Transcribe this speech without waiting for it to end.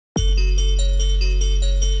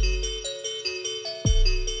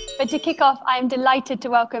But to kick off, I am delighted to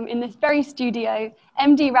welcome in this very studio,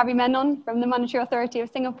 MD Ravi Menon from the Monetary Authority of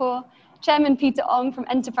Singapore, Chairman Peter Ong from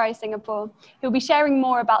Enterprise Singapore, who will be sharing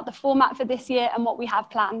more about the format for this year and what we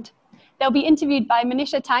have planned. They'll be interviewed by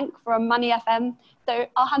Manisha Tank from Money FM. So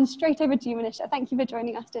I'll hand straight over to you, Manisha. Thank you for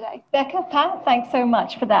joining us today. Becca, Pat, thanks so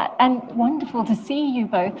much for that. And wonderful to see you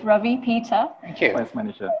both, Ravi, Peter. Thank you. Thanks,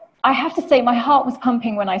 Manisha. I have to say my heart was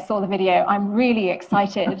pumping when I saw the video. I'm really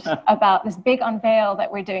excited about this big unveil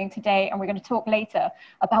that we're doing today, and we're going to talk later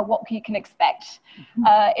about what you can expect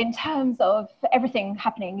in terms of everything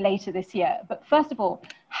happening later this year. But first of all,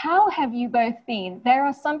 how have you both been? There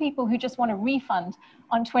are some people who just want a refund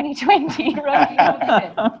on 2020. Ravi, how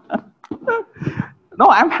have you been? No,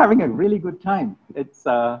 I'm having a really good time. It's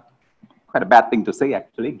quite a bad thing to say,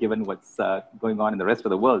 actually, given what's going on in the rest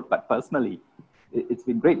of the world. But personally, it's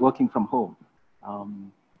been great working from home.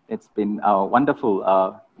 It's been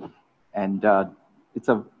wonderful, and it's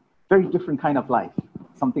a very different kind of life,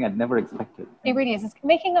 something I'd never expected. It really is. It's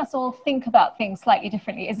making us all think about things slightly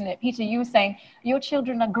differently, isn't it? Peter, you were saying your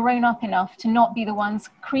children are grown up enough to not be the ones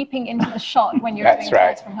creeping into the shot when you're doing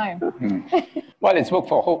things from home. Mm-hmm. Well, it's work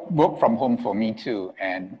from home for me too,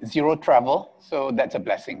 and zero travel, so that's a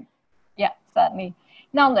blessing. Yeah, certainly.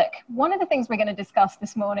 Now, look, one of the things we're going to discuss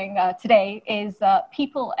this morning, today, is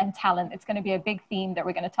people and talent. It's going to be a big theme that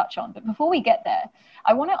we're going to touch on. But before we get there,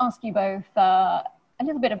 I want to ask you both a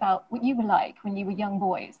little bit about what you were like when you were young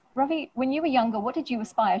boys. Ravi, when you were younger, what did you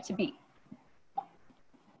aspire to be?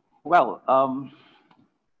 Well,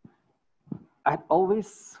 I'd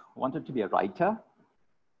always wanted to be a writer.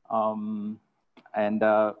 And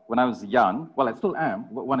when I was young, well, I still am,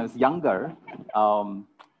 but when I was younger,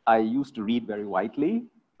 I used to read very widely,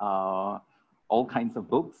 all kinds of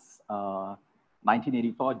books.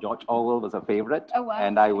 1984, George Orwell was a favorite. Oh, wow.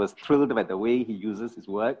 And I was thrilled by the way he uses his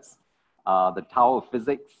words. The Tao of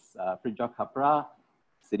Physics, Fritjof Capra,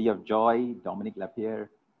 City of Joy, Dominique Lapierre,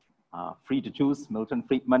 Free to Choose, Milton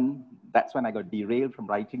Friedman. That's when I got derailed from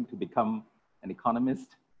writing to become an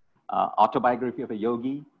economist. Autobiography of a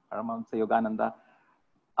Yogi, Paramahansa Yogananda.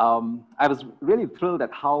 I was really thrilled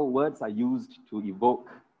at how words are used to evoke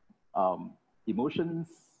emotions,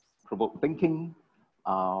 provoke thinking,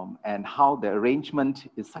 and how the arrangement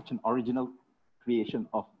is such an original creation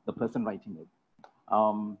of the person writing it.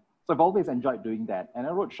 So I've always enjoyed doing that. And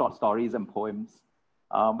I wrote short stories and poems.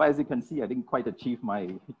 But as you can see, I didn't quite achieve my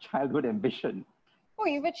childhood ambition. Well,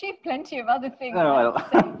 you've achieved plenty of other things. Oh,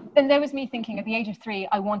 well. Then there was me thinking at the age of 3,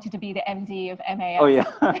 I wanted to be the MD of MAS. Oh,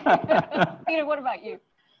 yeah. Peter, what about you?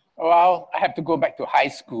 Well, I have to go back to high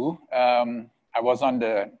school. I was on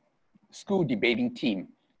the school debating team,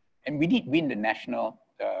 and we did win the national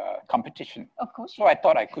competition. Of course. So I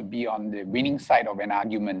thought I could be on the winning side of an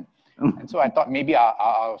argument. And so I thought maybe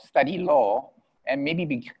I'll study law and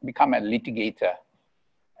maybe become a litigator.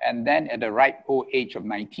 And then at the ripe old age of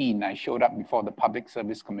 19, I showed up before the Public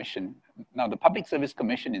Service Commission. Now, the Public Service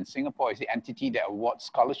Commission in Singapore is the entity that awards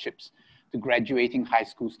scholarships to graduating high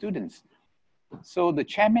school students. So the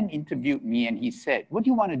chairman interviewed me and he said, what do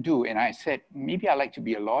you want to do? And I said, maybe I'd like to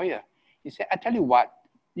be a lawyer. He said, I tell you what,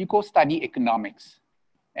 you go study economics.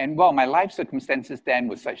 And well, my life circumstances then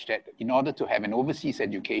were such that in order to have an overseas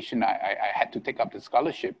education, I had to take up the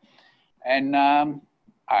scholarship. And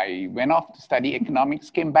I went off to study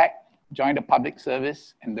economics, came back, joined the public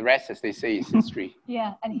service, and the rest, as they say, is history.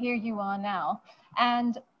 Yeah, and here you are now.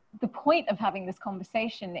 And the point of having this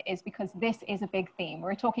conversation is because this is a big theme.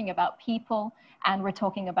 We're talking about people and we're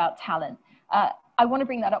talking about talent. I want to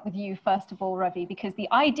bring that up with you, first of all, Ravi, because the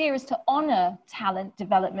idea is to honor talent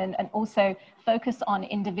development and also focus on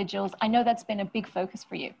individuals. I know that's been a big focus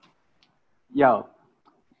for you. Yeah.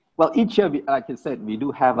 Well, each year, like I said, we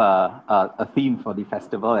do have a theme for the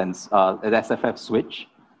festival, and at SFF Switch.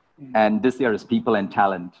 Mm-hmm. And this year is people and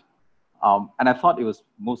talent. And I thought it was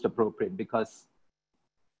most appropriate because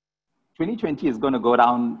 2020 is going to go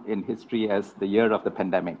down in history as the year of the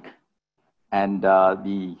pandemic. And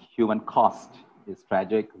the human cost is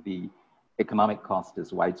tragic. The economic cost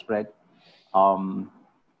is widespread.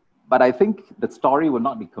 But I think the story would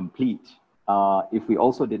not be complete if we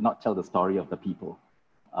also did not tell the story of the people.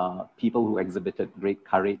 People who exhibited great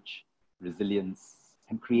courage, resilience,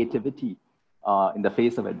 and creativity in the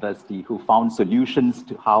face of adversity, who found solutions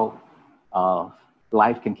to how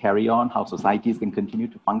life can carry on, how societies can continue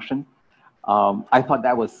to function. I thought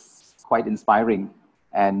that was quite inspiring.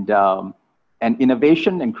 And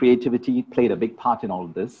innovation and creativity played a big part in all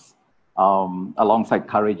of this, alongside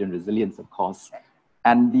courage and resilience, of course.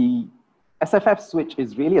 And the SFF Switch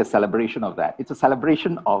is really a celebration of that. It's a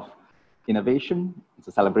celebration of innovation. It's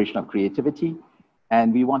a celebration of creativity.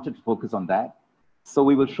 And we wanted to focus on that. So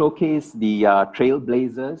we will showcase the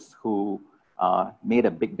trailblazers who made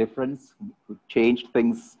a big difference, who changed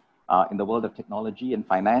things in the world of technology and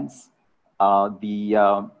finance,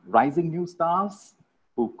 the rising new stars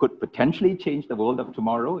who could potentially change the world of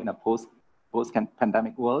tomorrow in a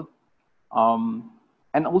post-pandemic world,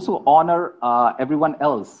 and also honor everyone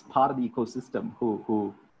else, part of the ecosystem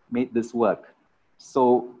who made this work.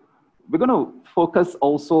 So we're going to focus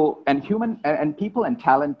also, and people and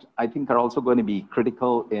talent, I think, are also going to be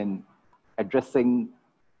critical in addressing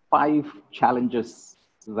 5 challenges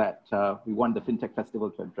that we want the FinTech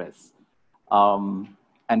Festival to address.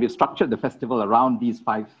 And we've structured the festival around these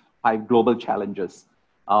five global challenges.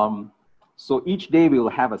 So each day we will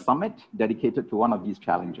have a summit dedicated to one of these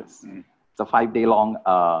challenges. It's a 5-day-long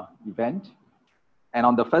event. And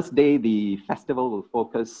on the first day, the festival will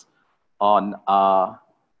focus on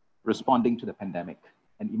responding to the pandemic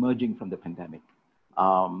and emerging from the pandemic.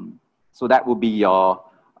 So that will be your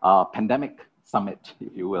pandemic summit,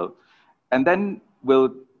 if you will. And then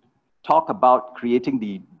we'll talk about creating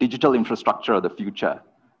the digital infrastructure of the future,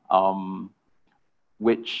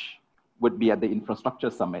 which would be at the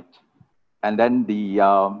infrastructure summit. And then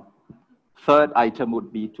the third item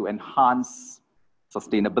would be to enhance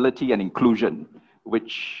sustainability and inclusion,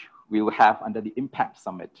 which we will have under the impact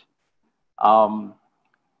summit. And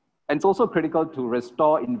it's also critical to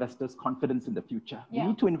restore investors' confidence in the future. Yeah. We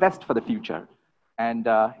need to invest for the future. And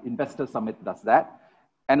Investor Summit does that.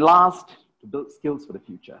 And last, to build skills for the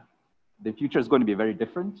future. The future is going to be very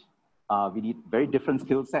different. We need very different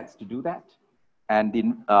skill sets to do that. And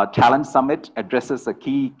the Talent Summit addresses a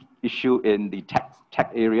key issue in the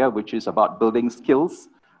tech area, which is about building skills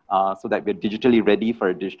so that we're digitally ready for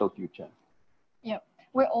a digital future. Yep.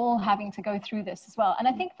 We're all having to go through this as well. And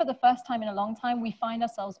I think for the first time in a long time, we find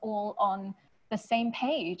ourselves all on the same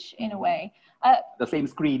page in a way. The same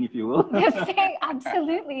screen, if you will.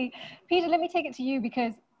 Absolutely. Peter, let me take it to you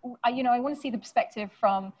because I want to see the perspective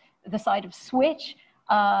from the side of Switch.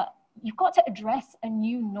 You've got to address a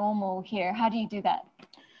new normal here. How do you do that?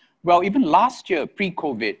 Well, even last year,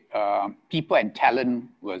 pre-COVID, people and talent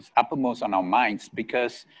was uppermost on our minds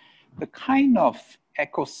because the kind of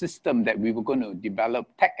ecosystem that we were going to develop,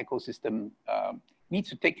 tech ecosystem, needs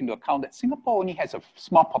to take into account that Singapore only has a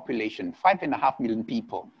small population, 5.5 million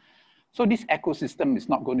people. So this ecosystem is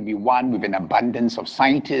not going to be one with an abundance of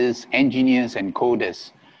scientists, engineers, and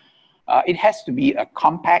coders. It has to be a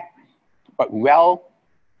compact, but well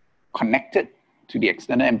connected to the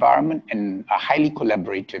external environment and a highly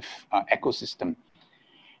collaborative ecosystem.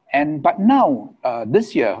 But now,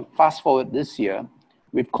 this year, fast forward this year,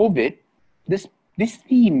 with COVID, this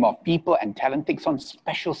theme of people and talent takes on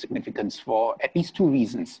special significance for at least 2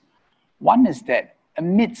 reasons. One is that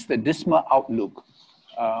amidst the dismal outlook,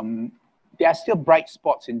 there are still bright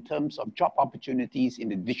spots in terms of job opportunities in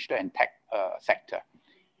the digital and tech sector.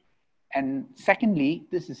 And secondly,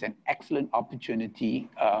 this is an excellent opportunity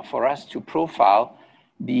for us to profile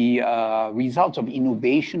the results of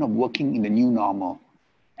innovation of working in the new normal.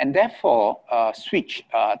 And therefore, Switch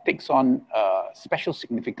takes on special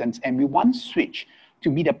significance, and we want Switch to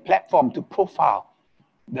be the platform to profile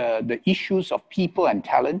the issues of people and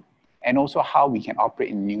talent, and also how we can operate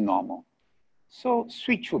in the new normal. So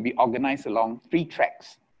Switch will be organized along 3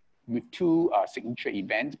 tracks with 2 signature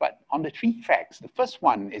events, but on the 3 tracks, the first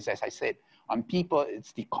one is, as I said, on people,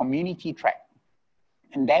 it's the community track.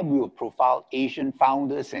 And there we will profile Asian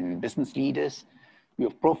founders and business leaders. We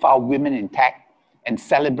will profile women in tech and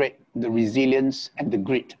celebrate the resilience and the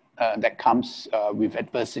grit that comes with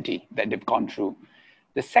adversity that they've gone through.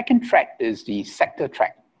 The second track is the sector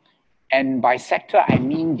track. And by sector, I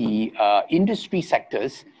mean the industry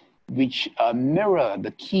sectors which mirror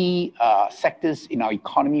the key sectors in our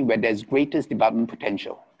economy where there's greatest development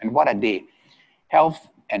potential. And what are they? Health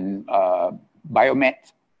and biomed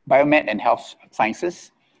and health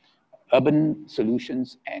sciences, urban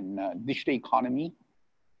solutions and digital economy,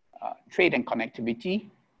 trade and connectivity,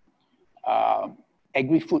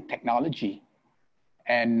 agri-food technology.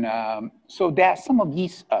 And so there are some of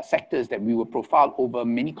these sectors that we will profile over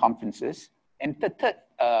many conferences. And the third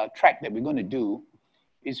track that we're going to do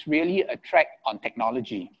is really a track on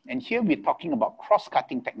technology. And here we're talking about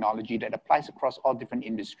cross-cutting technology that applies across all different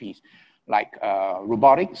industries, like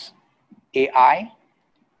robotics, AI,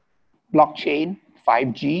 blockchain,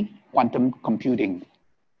 5G, quantum computing.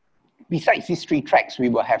 Besides these 3 tracks, we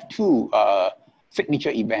will have 2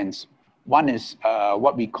 signature events. One is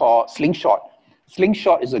what we call Slingshot.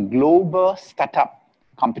 Slingshot is a global startup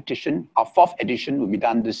competition. Our 4th edition will be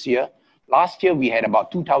done this year. Last year, we had about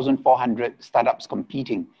 2,400 startups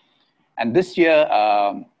competing. And this year,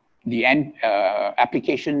 the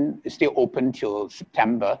application is still open till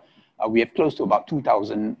September. We have close to about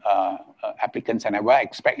 2,000 applicants, and I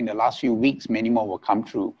expect in the last few weeks, many more will come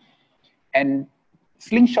through. And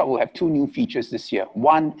Slingshot will have two new features this year.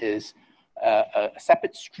 One is a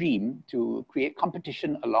separate stream to create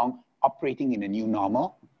competition along operating in a new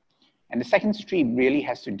normal. And the second stream really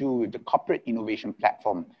has to do with the corporate innovation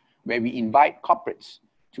platform, where we invite corporates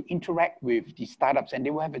to interact with the startups, and they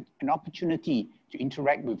will have an opportunity to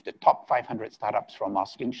interact with the top 500 startups from our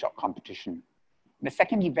Slingshot competition. The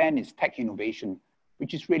second event is Tech Innovation,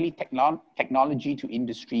 which is really technology to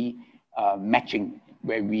industry matching,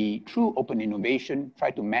 where we, through open innovation,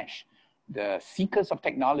 try to match the seekers of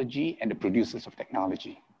technology and the producers of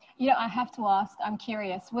technology. You know, I have to ask, I'm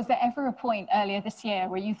curious, was there ever a point earlier this year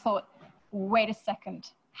where you thought, wait a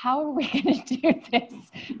second, how are we going to do this?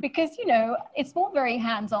 Because, you know, it's all very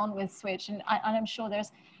hands-on with Switch, and I'm sure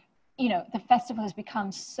there's, you know, the festival has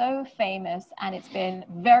become so famous and it's been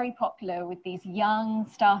very popular with these young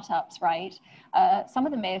startups, right? Some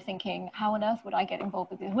of them may be thinking, how on earth would I get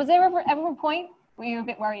involved with this? Was there ever a point where you were a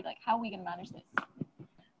bit worried, like, how are we going to manage this?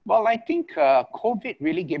 Well, I think COVID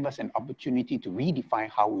really gave us an opportunity to redefine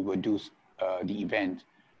how we would do the event.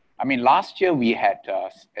 I mean, last year we had,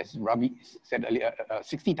 as Ravi said earlier,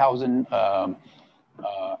 60,000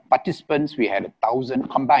 participants. We had 1,000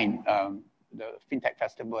 combined, the Fintech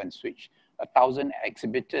Festival and Switch, 1,000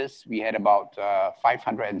 exhibitors. We had about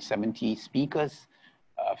 570 speakers,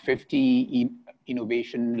 50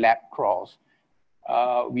 innovation lab crawls.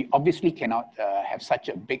 We obviously cannot have such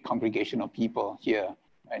a big congregation of people here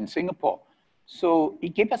in Singapore. So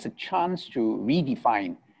it gave us a chance to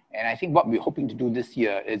redefine. And I think what we're hoping to do this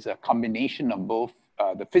year is a combination of both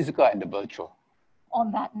the physical and the virtual.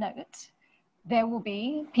 On that note, there will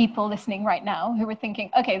be people listening right now who are thinking,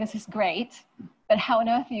 okay, this is great, but how on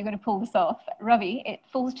earth are you going to pull this off? Ravi, it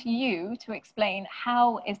falls to you to explain,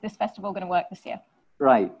 how is this festival going to work this year?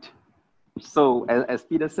 Right. So as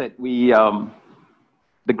Peter said,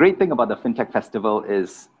 the great thing about the Fintech Festival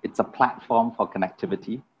is it's a platform for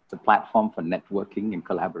connectivity. It's a platform for networking and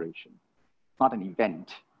collaboration. It's not an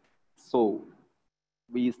event. So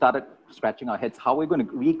we started scratching our heads, how we're going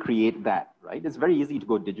to recreate that, right? It's very easy to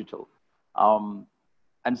go digital.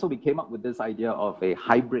 And so we came up with this idea of a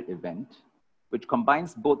hybrid event, which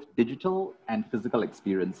combines both digital and physical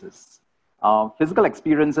experiences. Physical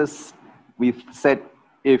experiences, we've said,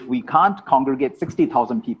 if we can't congregate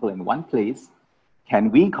 60,000 people in one place, can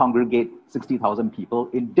we congregate 60,000 people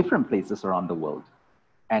in different places around the world?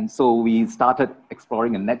 And so we started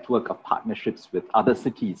exploring a network of partnerships with other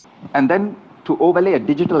cities. And then to overlay a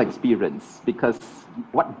digital experience, because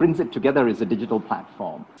what brings it together is a digital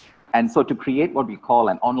platform. And so to create what we call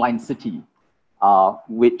an online city,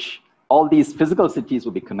 which all these physical cities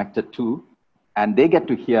will be connected to, and they get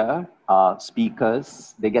to hear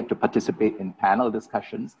speakers, they get to participate in panel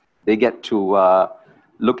discussions, they get to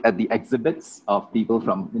look at the exhibits of people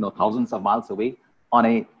from thousands of miles away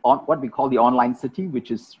on what we call the online city,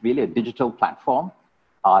 which is really a digital platform,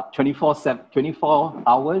 24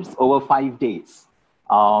 hours over 5 days.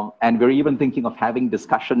 And we're even thinking of having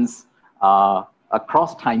discussions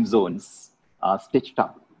across time zones stitched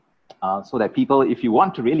up so that people, if you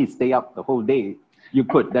want to really stay up the whole day, you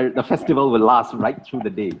could. The festival will last right through the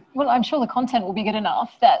day. Well, I'm sure the content will be good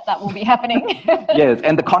enough that will be happening. Yes,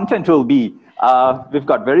 and the content will be. We've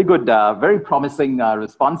got very good, very promising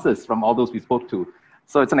responses from all those we spoke to.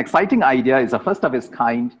 So it's an exciting idea. It's a first of its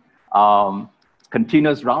kind,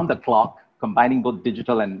 continuous round the clock, combining both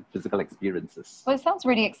digital and physical experiences. Well, it sounds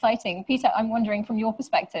really exciting. Peter, I'm wondering from your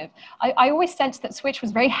perspective, I always sensed that Switch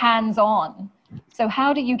was very hands-on. So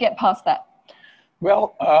how do you get past that?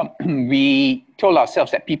 Well, we told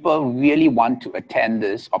ourselves that people really want to attend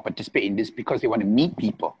this or participate in this because they want to meet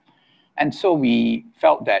people. And so we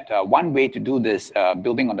felt that one way to do this,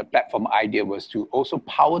 building on the platform idea, was to also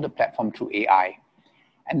power the platform through AI.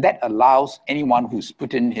 And that allows anyone who's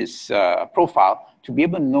put in his profile to be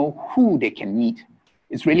able to know who they can meet.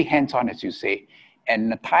 It's really hands-on, as you say.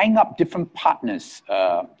 And tying up different partners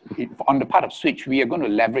on the part of Switch, we are going to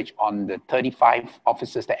leverage on the 35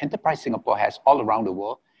 offices that Enterprise Singapore has all around the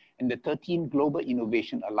world, and the 13 Global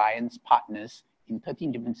Innovation Alliance partners in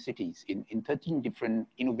 13 different cities, in 13 different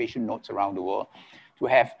innovation nodes around the world, to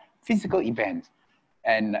have physical events.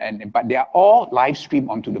 But they are all live streamed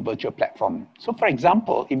onto the virtual platform. So for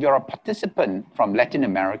example, if you're a participant from Latin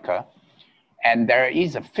America, and there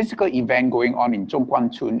is a physical event going on in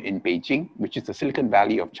Zhongguancun in Beijing, which is the Silicon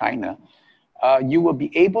Valley of China, you will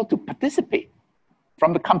be able to participate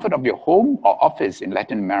from the comfort of your home or office in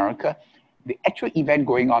Latin America, the actual event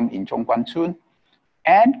going on in Zhongguancun,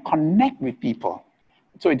 and connect with people.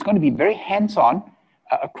 So it's going to be very hands-on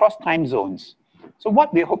across time zones. So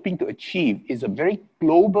what we're hoping to achieve is a very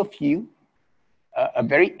global feel, a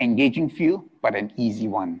very engaging feel, but an easy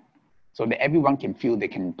one, so that everyone can feel they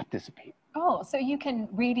can participate. Oh, so you can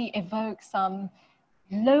really evoke some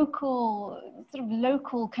local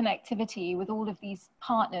connectivity with all of these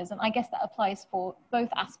partners. And I guess that applies for both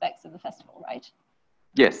aspects of the festival, right?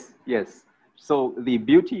 Yes, yes. So the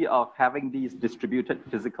beauty of having these distributed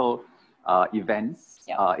physical events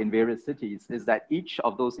in various cities is that each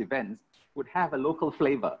of those events would have a local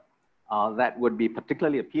flavor that would be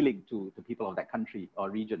particularly appealing to people of that country or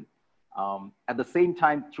region. At the same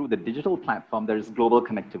time, through the digital platform, there is global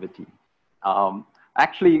connectivity.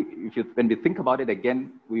 Actually, when we think about it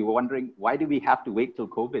again, we were wondering, why do we have to wait till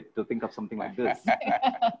COVID to think of something like this?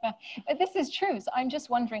 But this is true. So I'm just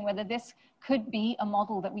wondering whether this could be a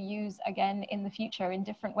model that we use again in the future in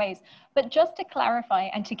different ways. But just to clarify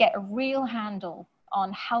and to get a real handle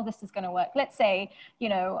on how this is going to work. Let's say, you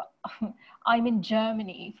know, I'm in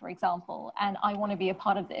Germany, for example, and I want to be a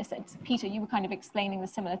part of this. It's, Peter, you were kind of explaining the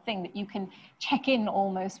similar thing, that you can check in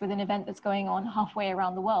almost with an event that's going on halfway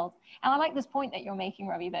around the world. And I like this point that you're making,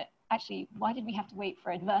 Ravi, that actually, why did we have to wait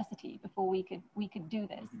for adversity before we could do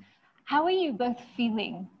this? How are you both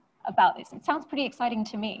feeling about this? It sounds pretty exciting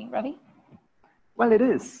to me, Ravi. Well, it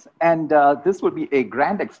is. And this would be a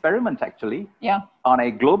grand experiment, actually, on a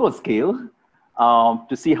global scale.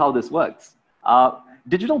 To see how this works.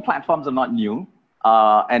 Digital platforms are not new,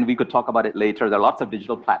 and we could talk about it later. There are lots of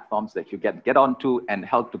digital platforms that you get onto and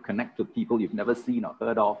help to connect to people you've never seen or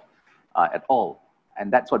heard of at all.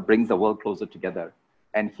 And that's what brings the world closer together.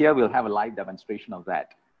 And here we'll have a live demonstration of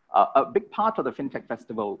that. A big part of the FinTech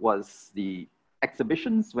Festival was the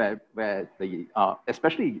exhibitions where the,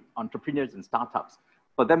 especially entrepreneurs and startups,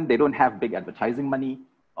 for them, they don't have big advertising money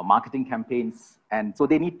or marketing campaigns. And so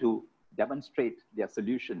they need to demonstrate their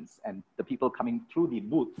solutions, and the people coming through the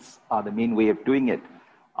booths are the main way of doing it.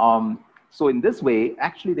 So in this way,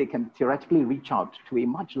 actually, they can theoretically reach out to a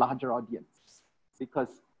much larger audience, because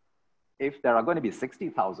if there are going to be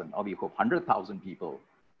 60,000 or we hope 100,000 people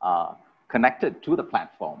connected to the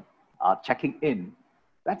platform, checking in,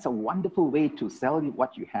 that's a wonderful way to sell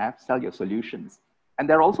what you have, sell your solutions. And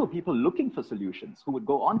there are also people looking for solutions who would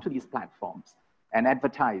go onto these platforms and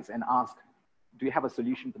advertise and ask, do you have a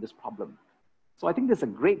solution for this problem? So I think there's a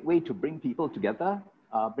great way to bring people together,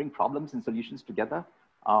 bring problems and solutions together,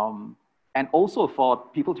 and also for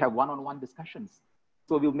people to have one-on-one discussions.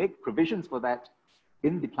 So we'll make provisions for that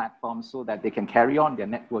in the platform so that they can carry on their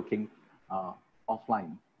networking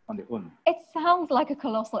offline on their own. It sounds like a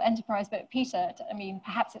colossal enterprise, but Peter, I mean,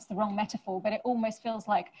 perhaps it's the wrong metaphor, but it almost feels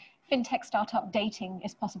like fintech startup dating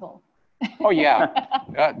is possible. Oh yeah,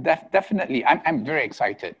 definitely. I'm very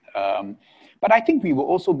excited. But I think we will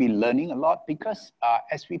also be learning a lot, because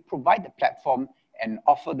as we provide the platform and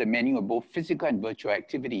offer the menu of both physical and virtual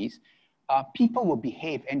activities, people will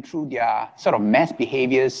behave, and through their sort of mass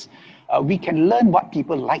behaviors, we can learn what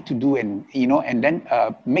people like to do, and and then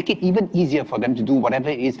make it even easier for them to do whatever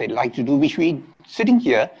it is they like to do, which we sitting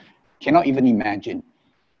here cannot even imagine.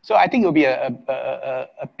 So I think it will be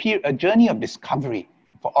a journey of discovery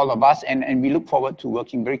for all of us, and we look forward to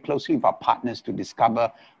working very closely with our partners to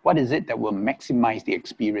discover what is it that will maximize the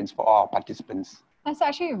experience for all our participants. That's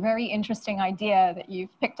actually a very interesting idea that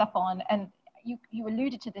you've picked up on, and you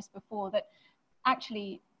alluded to this before, that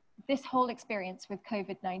actually this whole experience with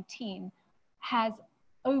COVID-19 has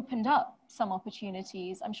opened up some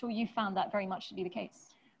opportunities. I'm sure you found that very much to be the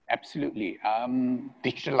case. Absolutely.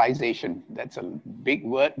 Digitalization, that's a big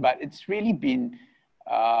word, but it's really been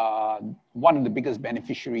one of the biggest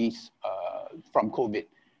beneficiaries from COVID.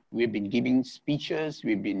 We've been giving speeches,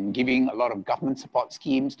 we've been giving a lot of government support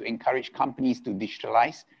schemes to encourage companies to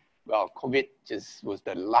digitalize. Well, COVID just was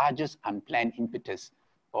the largest unplanned impetus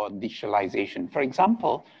for digitalization. For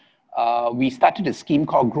example, we started a scheme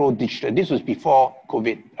called Grow Digital. This was before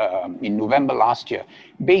COVID in November last year,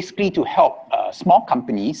 basically to help small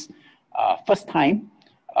companies, first time,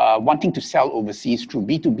 wanting to sell overseas through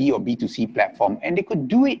B2B or B2C platform. And they could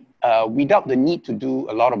do it without the need to do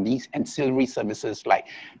a lot of these ancillary services like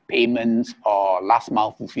payments or last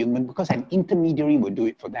mile fulfillment, because an intermediary would do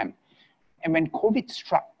it for them. And when COVID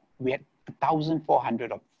struck, we had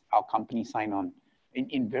 1,400 of our companies sign on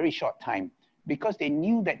in very short time, because they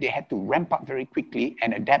knew that they had to ramp up very quickly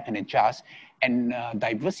and adapt and adjust and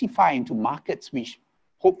diversify into markets which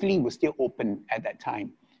hopefully were still open at that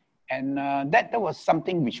time. And that was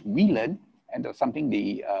something which we learned, and that was something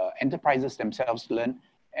the enterprises themselves learned.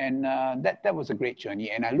 And that was a great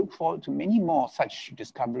journey. And I look forward to many more such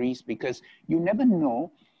discoveries, because you never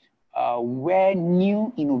know where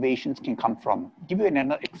new innovations can come from. Give you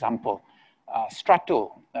another example.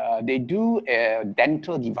 Strato, they do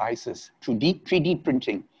dental devices through 3D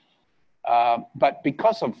printing. But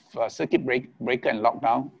because of circuit breaker and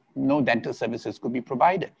lockdown, no dental services could be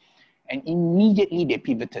provided. And immediately they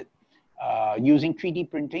pivoted using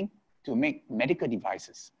 3D printing to make medical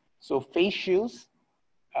devices. So face shields,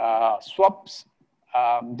 swabs,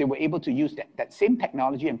 they were able to use that same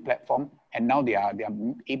technology and platform, and now they are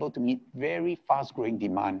able to meet very fast growing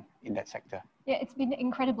demand in that sector. Yeah, it's been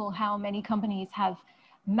incredible how many companies have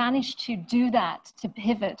managed to do that, to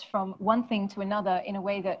pivot from one thing to another in a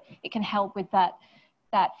way that it can help with that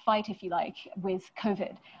fight, if you like, with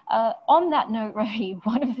COVID. On that note, Ravi,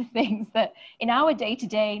 one of the things that in our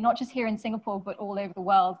day-to-day, not just here in Singapore, but all over the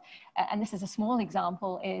world, and this is a small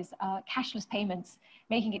example, is cashless payments,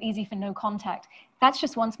 making it easy for no contact. That's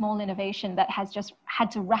just one small innovation that has just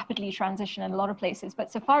had to rapidly transition in a lot of places.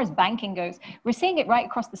 But so far as banking goes, we're seeing it right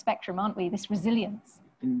across the spectrum, aren't we? This resilience.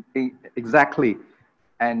 Exactly.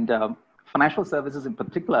 And financial services in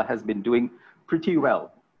particular has been doing pretty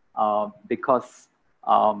well because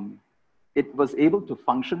it was able to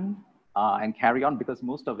function and carry on because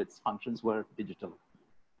most of its functions were digital.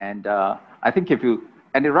 And I think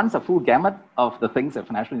and it runs a full gamut of the things that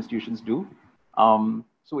financial institutions do.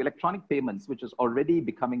 So electronic payments, which is already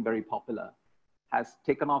becoming very popular, has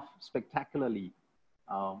taken off spectacularly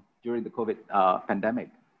during the COVID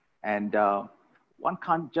pandemic. And one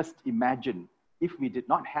can't just imagine if we did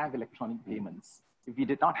not have electronic payments, if we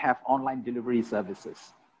did not have online delivery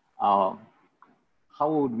services, how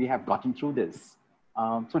would we have gotten through this?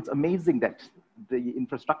 So it's amazing that the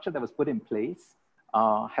infrastructure that was put in place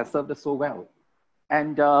has served us so well.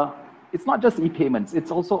 And it's not just e-payments,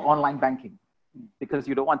 it's also online banking, because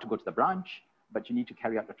you don't want to go to the branch, but you need to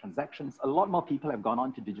carry out the transactions. A lot more people have gone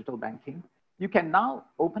on to digital banking. You can now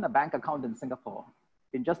open a bank account in Singapore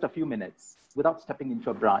in just a few minutes without stepping into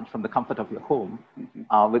a branch from the comfort of your home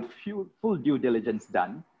with full due diligence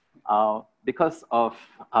done because of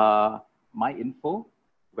My Info,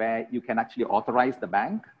 where you can actually authorize the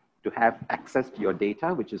bank to have access to your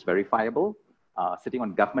data, which is verifiable, sitting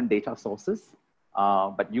on government data sources,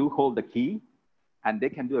 but you hold the key and they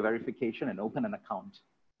can do a verification and open an account.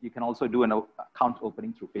 You can also do an account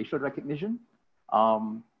opening through facial recognition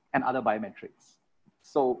and other biometrics.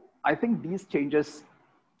 So I think these changes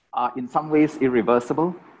are in some ways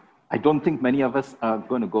irreversible. I don't think many of us are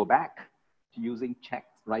going to go back to using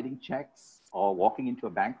checks, writing checks, or walking into a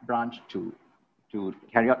bank branch to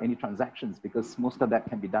carry out any transactions, because most of that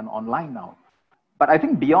can be done online now. But I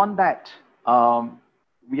think beyond that,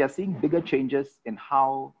 we are seeing bigger changes in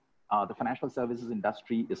how the financial services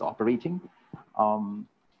industry is operating.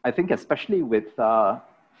 I think especially with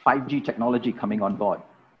 5G technology coming on board,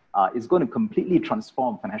 is going to completely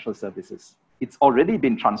transform financial services. It's already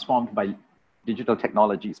been transformed by digital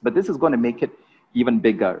technologies, but this is going to make it even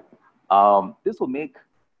bigger. This will make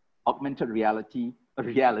augmented reality a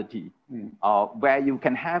reality, where you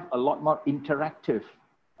can have a lot more interactive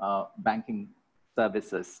banking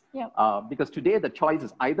services. Yep. Because today the choice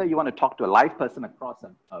is either you want to talk to a live person across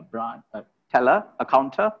a branch, a teller, a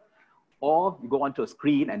counter, or you go onto a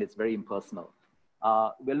screen and it's very impersonal.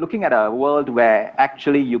 We're looking at a world where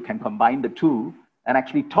actually you can combine the two and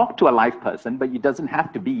actually talk to a live person, but it doesn't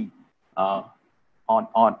have to be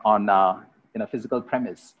in a physical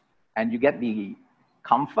premise. And you get the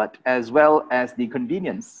comfort as well as the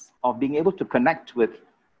convenience of being able to connect with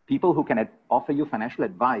people who can offer you financial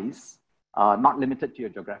advice, not limited to your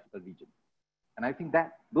geographical region. And I think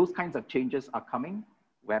that those kinds of changes are coming,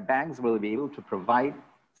 where banks will be able to provide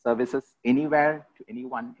services anywhere to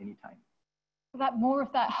anyone, anytime. That more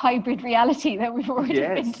of that hybrid reality that we've already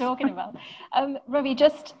been talking about. Ravi,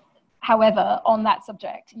 just however, on that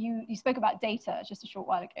subject, you spoke about data just a short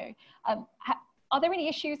while ago. Are there any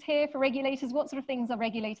issues here for regulators? What sort of things are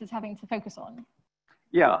regulators having to focus on?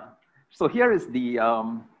 Yeah, so here is the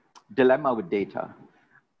dilemma with data.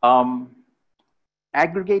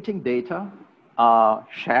 Aggregating data,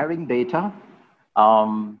 sharing data,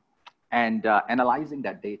 and analyzing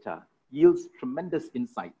that data yields tremendous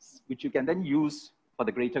insights, which you can then use for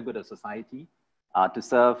the greater good of society to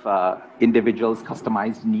serve individuals'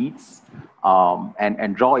 customized needs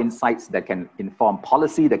and draw insights that can inform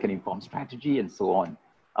policy, that can inform strategy, and so on,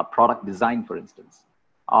 product design, for instance.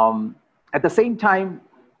 At the same time,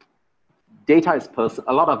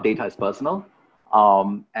 a lot of data is personal,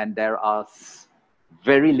 and there are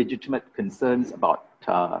very legitimate concerns about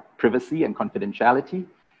privacy and confidentiality.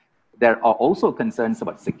 There are also concerns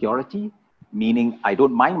about security, meaning I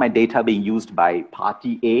don't mind my data being used by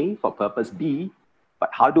party A for purpose B, but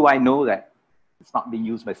how do I know that it's not being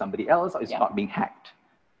used by somebody else, or it's not being hacked.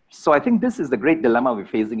 So I think this is the great dilemma we're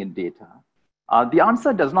facing in data. The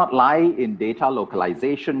answer does not lie in data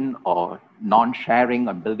localization or non-sharing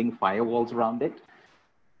or building firewalls around it,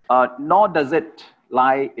 nor does it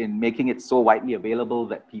lie in making it so widely available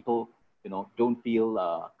that people, don't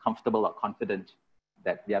feel comfortable or confident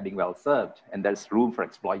that they are being well served and there's room for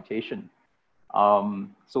exploitation.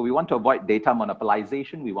 So we want to avoid data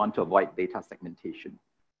monopolization. We want to avoid data segmentation.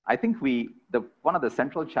 I think one of the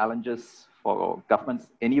central challenges for governments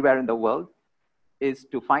anywhere in the world is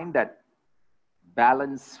to find that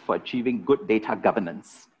balance for achieving good data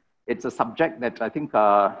governance. It's a subject that I think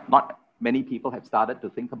not many people have started to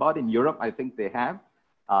think about. In Europe, I think they have.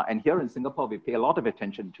 And here in Singapore, we pay a lot of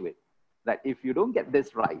attention to it. That if you don't get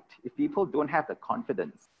this right, if people don't have the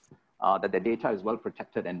confidence that the data is well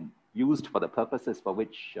protected and used for the purposes for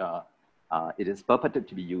which it is purported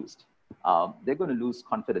to be used, they're going to lose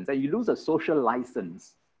confidence. And you lose a social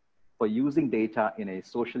license for using data in a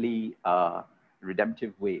socially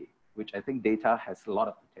redemptive way, which I think data has a lot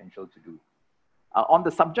of potential to do. On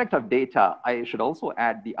the subject of data, I should also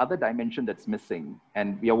add the other dimension that's missing,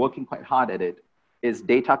 and we are working quite hard at it, is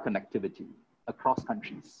data connectivity across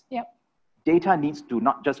countries. Yep. Data needs to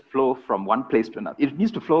not just flow from one place to another. It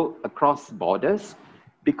needs to flow across borders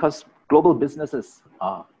because global businesses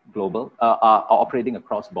are operating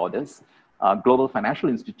across borders. Global financial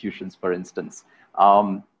institutions, for instance,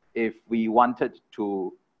 if we wanted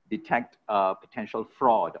to detect potential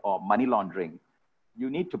fraud or money laundering, you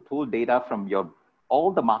need to pull data from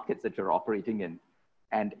all the markets that you're operating in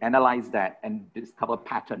and analyze that and discover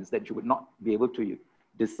patterns that you would not be able to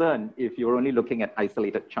discern if you're only looking at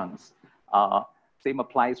isolated chunks. Same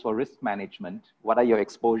applies for risk management. What are your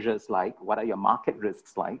exposures like? What are your market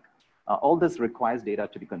risks like? All this requires data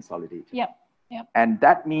to be consolidated. Yep. Yep. And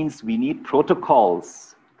that means we need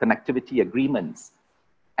protocols, connectivity agreements,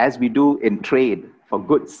 as we do in trade for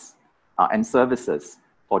goods and services,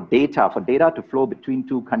 for data to flow between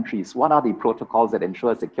two countries. What are the protocols that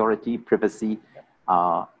ensure security, privacy,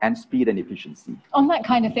 and speed and efficiency? On that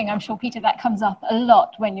kind of thing, I'm sure, Peter, that comes up a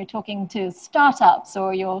lot when you're talking to startups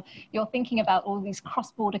or you're thinking about all these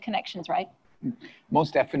cross-border connections, right?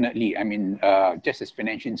 Most definitely. I mean, just as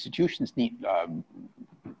financial institutions need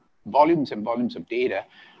volumes and volumes of data,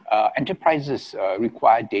 enterprises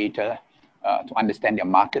require data to understand their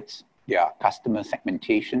markets, their customer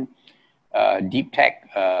segmentation. Deep tech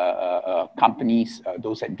companies,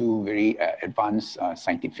 those that do very advanced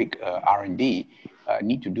scientific R&D,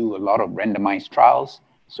 need to do a lot of randomized trials.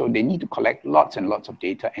 So they need to collect lots and lots of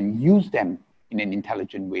data and use them in an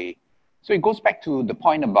intelligent way. So it goes back to the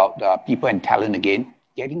point about people and talent again,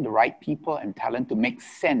 getting the right people and talent to make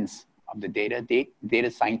sense of the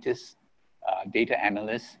data scientists, data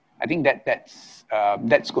analysts. I think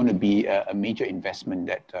that's going to be a major investment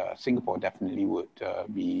that Singapore definitely would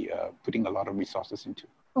be putting a lot of resources into.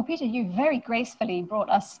 Well, Peter, you very gracefully brought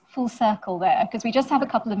us full circle there, because we just have a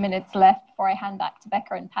couple of minutes left before I hand back to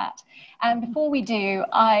Becca and Pat. And before we do,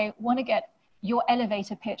 I want to get your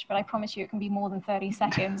elevator pitch, but I promise you it can be more than 30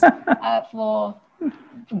 seconds, for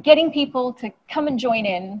getting people to come and join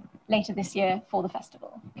in later this year for the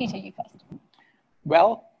festival. Peter, you first.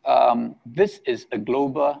 Well, this is a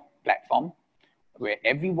global platform where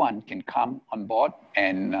everyone can come on board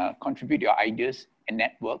and contribute your ideas and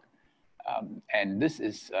network. And this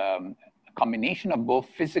is a combination of both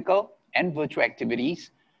physical and virtual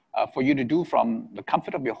activities for you to do from the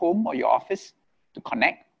comfort of your home or your office, to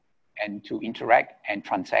connect and to interact and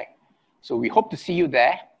transact. So we hope to see you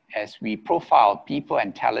there as we profile people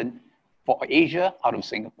and talent for Asia out of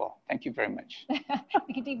Singapore. Thank you very much.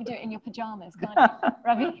 You could even do it in your pajamas, can't you,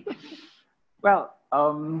 Ravi? Well,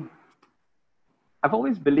 I've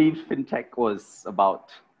always believed fintech was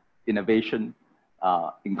about innovation,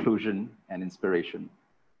 inclusion, and inspiration.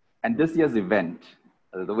 And this year's event,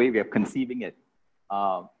 the way we are conceiving it,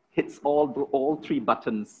 hits all three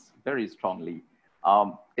buttons very strongly.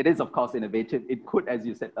 It is, of course, innovative. It could, as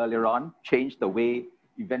you said earlier on, change the way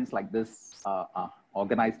events like this are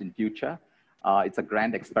organized in future. It's a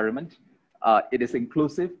grand experiment. It is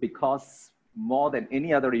inclusive because more than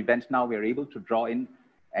any other event now, we're able to draw in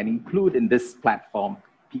and include in this platform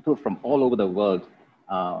people from all over the world,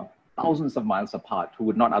 thousands of miles apart, who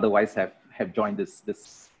would not otherwise have joined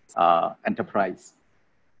this enterprise.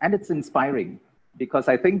 And it's inspiring because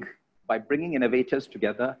I think by bringing innovators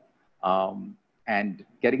together and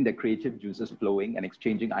getting the creative juices flowing and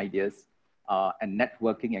exchanging ideas and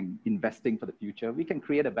networking and investing for the future, we can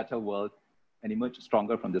create a better world and emerge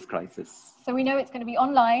stronger from this crisis. So we know it's going to be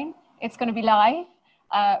online, it's going to be live.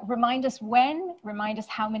 Remind us when, remind us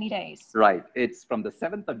how many days. Right. It's from the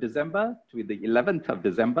 7th of December to the 11th of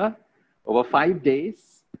December, over 5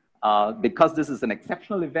 days. Because this is an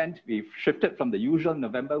exceptional event, we've shifted from the usual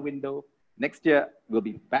November window. Next year, we'll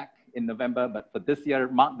be back in November, but for this year,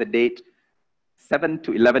 mark the date, 7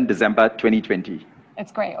 to 11 December 2020.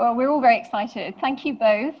 It's great. Well, we're all very excited. Thank you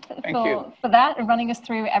both for that and running us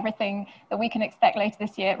through everything that we can expect later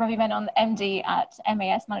this year. Ravi Menon, MD at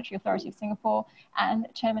MAS, Monetary Authority of Singapore, and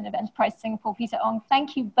Chairman of Enterprise Singapore, Peter Ong.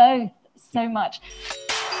 Thank you both so much.